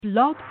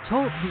Blog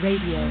Talk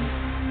Radio.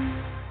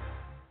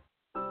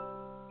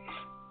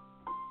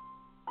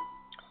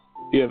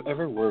 If you have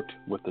ever worked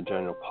with the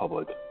general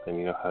public, then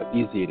you know how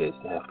easy it is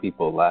to have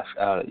people lash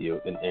out at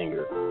you in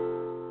anger.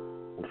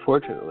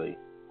 Unfortunately,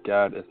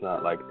 God is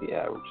not like the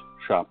average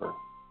shopper.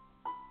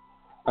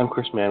 I'm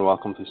Chris Mann.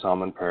 Welcome to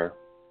Psalm and Prayer.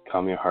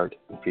 Calm your heart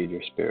and feed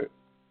your spirit.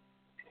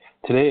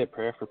 Today, a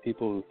prayer for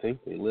people who think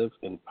they live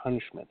in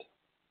punishment.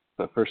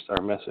 But first,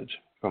 our message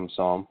from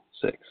Psalm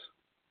 6.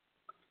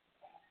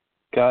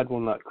 God will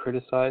not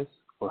criticize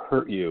or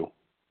hurt you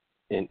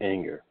in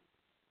anger.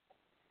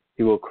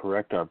 He will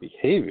correct our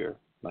behavior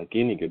like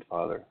any good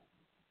father,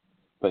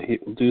 but he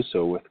will do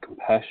so with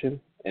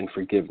compassion and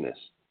forgiveness.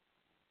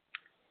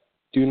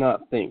 Do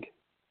not think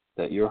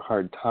that your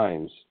hard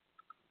times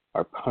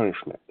are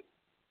punishment.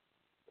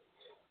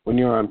 When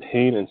you are in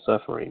pain and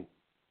suffering,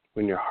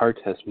 when your heart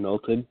has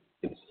melted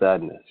in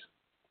sadness,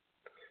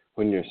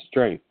 when your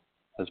strength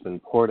has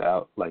been poured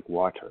out like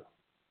water,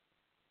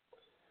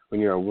 when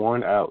you are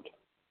worn out,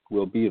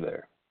 will be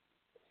there.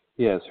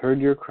 He has heard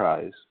your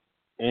cries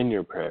and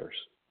your prayers,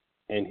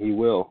 and he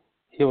will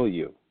heal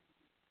you.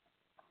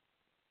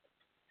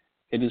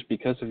 It is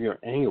because of your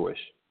anguish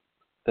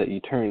that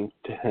you turn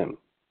to him,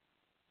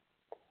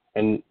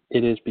 and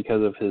it is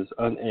because of his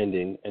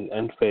unending and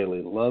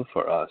unfailing love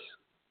for us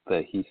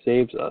that he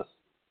saves us.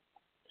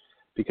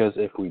 Because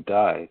if we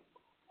die,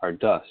 our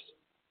dust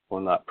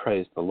will not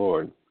praise the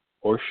Lord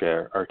or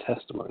share our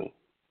testimony.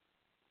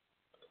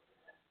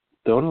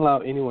 Don't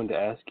allow anyone to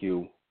ask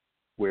you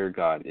where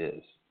God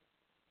is,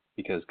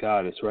 because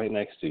God is right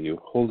next to you,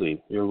 holding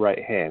your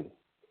right hand,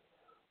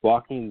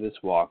 walking this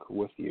walk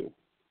with you.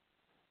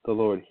 The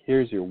Lord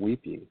hears your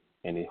weeping,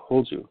 and he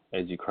holds you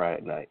as you cry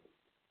at night.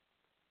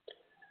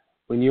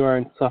 When you are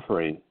in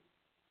suffering,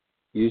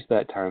 use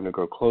that time to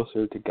grow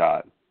closer to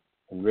God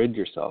and rid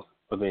yourself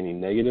of any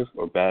negative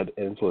or bad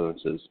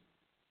influences,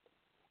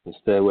 and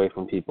stay away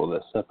from people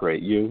that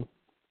separate you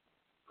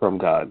from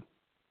God.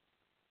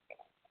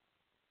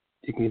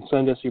 You can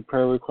send us your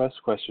prayer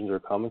requests, questions, or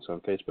comments on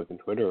Facebook and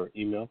Twitter, or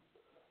email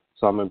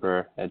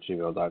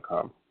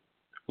psalmandprayer@gmail.com.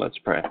 Let's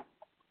pray.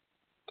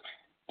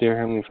 Dear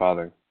Heavenly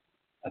Father,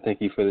 I thank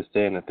you for this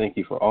day, and I thank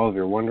you for all of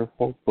your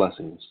wonderful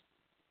blessings.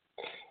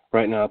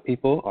 Right now,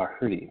 people are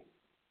hurting.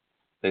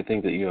 They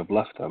think that you have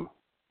left them,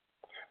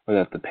 or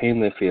that the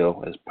pain they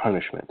feel is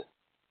punishment.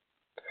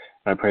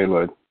 And I pray,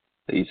 Lord,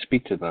 that you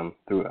speak to them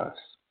through us,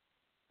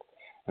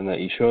 and that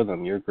you show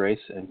them your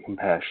grace and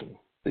compassion,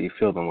 that you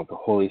fill them with the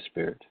Holy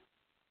Spirit,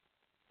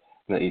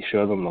 and that you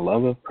show them the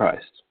love of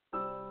Christ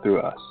through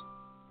us.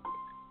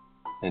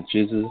 In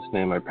Jesus'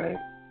 name I pray.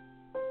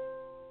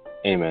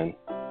 Amen